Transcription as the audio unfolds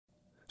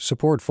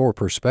Support for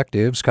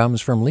Perspectives comes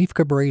from Leif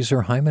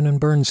Cabraser, Hyman and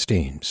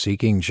Bernstein,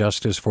 seeking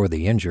justice for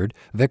the injured,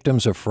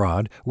 victims of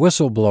fraud,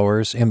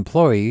 whistleblowers,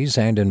 employees,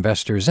 and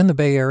investors in the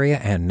Bay Area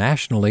and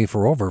nationally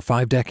for over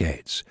 5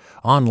 decades.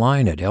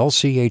 Online at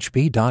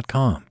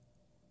lchb.com.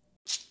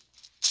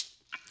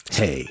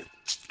 Hey,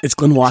 it's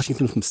Glenn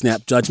Washington from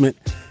Snap Judgment,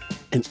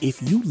 and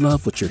if you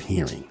love what you're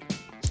hearing,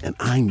 and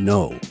I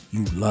know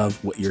you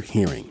love what you're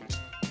hearing,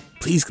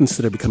 please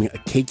consider becoming a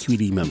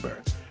KQED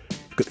member.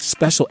 Get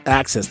special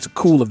access to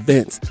cool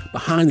events,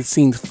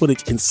 behind-the-scenes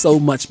footage, and so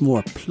much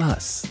more.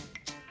 Plus,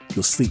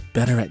 you'll sleep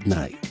better at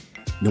night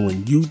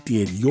knowing you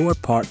did your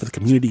part for the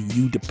community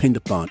you depend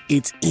upon.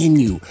 It's in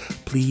you.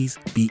 Please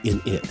be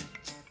in it.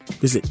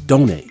 Visit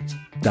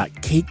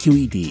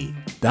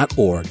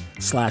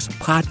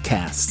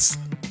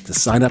donate.kqed.org/podcasts to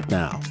sign up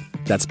now.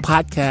 That's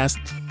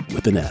podcast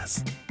with an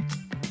S.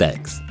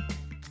 Thanks.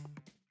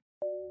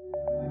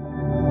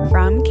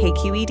 From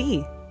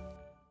KQED.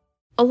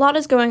 A lot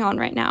is going on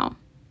right now.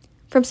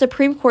 From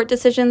Supreme Court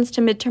decisions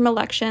to midterm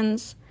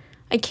elections,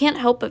 I can't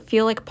help but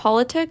feel like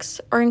politics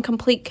are in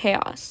complete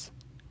chaos.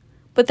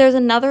 But there's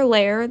another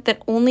layer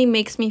that only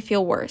makes me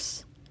feel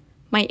worse: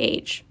 my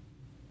age.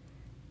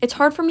 It's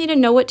hard for me to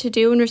know what to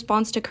do in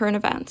response to current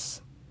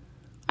events.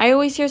 I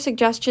always hear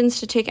suggestions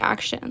to take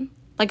action,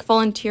 like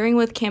volunteering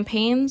with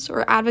campaigns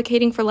or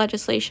advocating for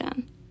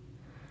legislation.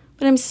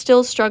 But I'm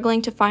still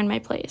struggling to find my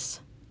place.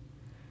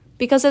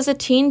 Because as a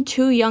teen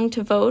too young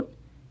to vote,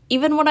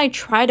 even when I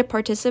try to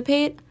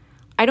participate,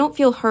 I don't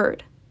feel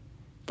heard.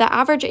 The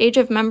average age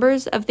of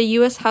members of the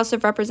U.S. House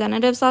of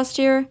Representatives last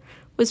year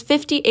was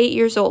 58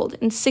 years old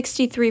and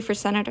 63 for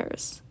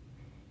senators.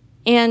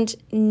 And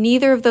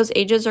neither of those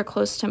ages are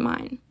close to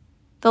mine.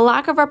 The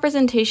lack of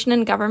representation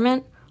in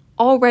government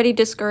already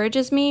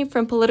discourages me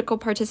from political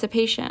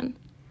participation,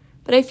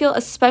 but I feel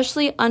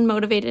especially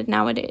unmotivated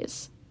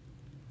nowadays.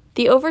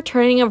 The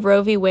overturning of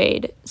Roe v.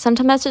 Wade sent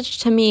a message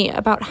to me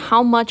about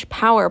how much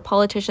power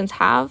politicians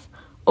have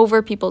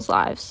over people's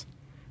lives.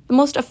 The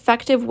most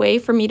effective way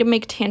for me to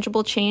make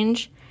tangible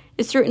change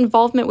is through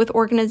involvement with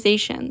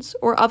organizations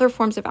or other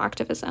forms of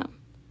activism.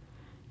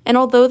 And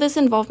although this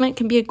involvement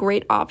can be a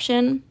great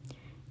option,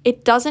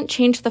 it doesn't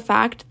change the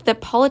fact that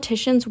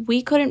politicians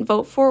we couldn't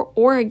vote for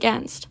or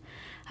against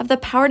have the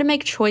power to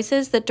make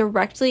choices that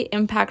directly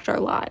impact our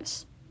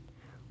lives.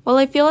 While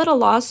I feel at a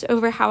loss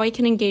over how I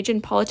can engage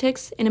in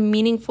politics in a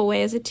meaningful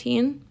way as a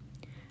teen,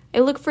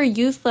 I look for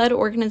youth-led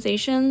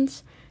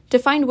organizations to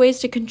find ways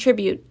to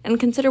contribute and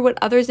consider what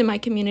others in my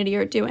community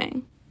are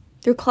doing.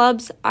 Through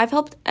clubs, I've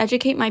helped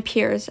educate my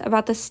peers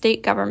about the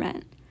state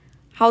government,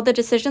 how the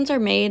decisions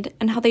are made,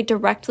 and how they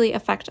directly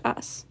affect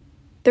us.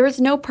 There is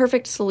no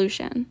perfect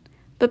solution,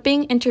 but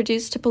being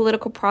introduced to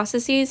political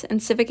processes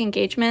and civic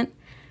engagement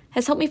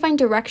has helped me find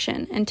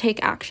direction and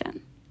take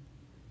action.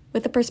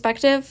 With a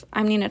Perspective,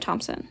 I'm Nina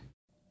Thompson.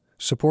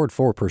 Support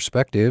for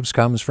Perspectives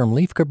comes from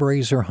Leif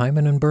Cabraser,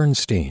 Hyman and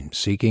Bernstein,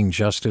 seeking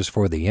justice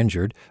for the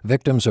injured,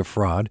 victims of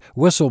fraud,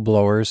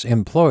 whistleblowers,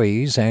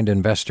 employees, and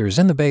investors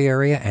in the Bay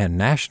Area and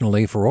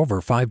nationally for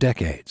over 5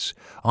 decades.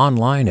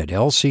 Online at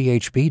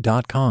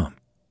lchb.com.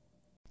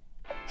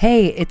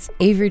 Hey, it's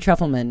Avery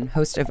Trufelman,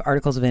 host of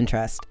Articles of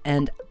Interest,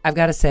 and I've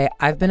got to say,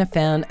 I've been a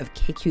fan of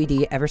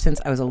KQED ever since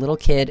I was a little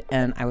kid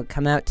and I would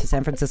come out to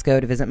San Francisco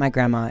to visit my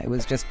grandma. It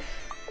was just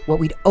what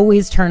we'd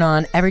always turn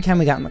on every time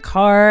we got in the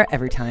car,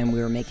 every time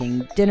we were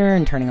making dinner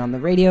and turning on the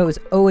radio. It was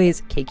always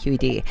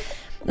KQED.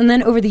 And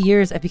then over the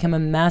years, I've become a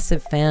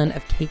massive fan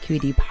of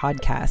KQED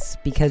podcasts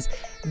because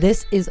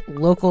this is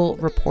local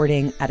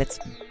reporting at its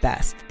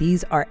best.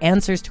 These are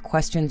answers to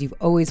questions you've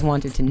always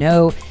wanted to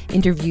know,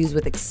 interviews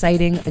with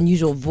exciting,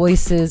 unusual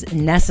voices,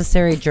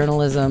 necessary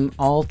journalism,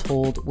 all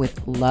told with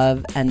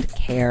love and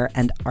care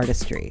and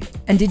artistry.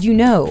 And did you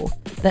know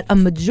that a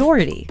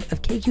majority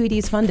of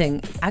KQED's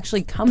funding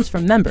actually comes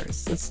from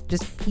members? It's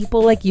just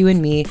people like you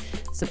and me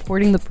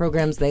supporting the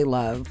programs they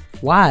love,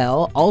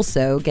 while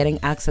also getting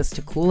access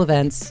to cool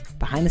events,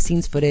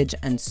 behind-the-scenes footage,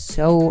 and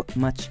so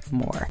much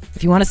more.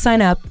 If you want to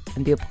sign up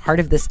and be a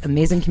part of this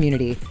amazing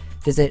community,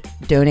 visit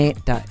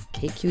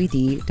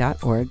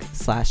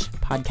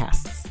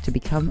donate.kqed.org/podcasts to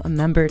become a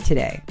member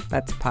today.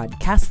 That's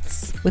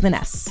podcasts with an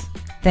S.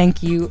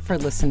 Thank you for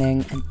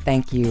listening, and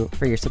thank you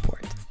for your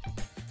support.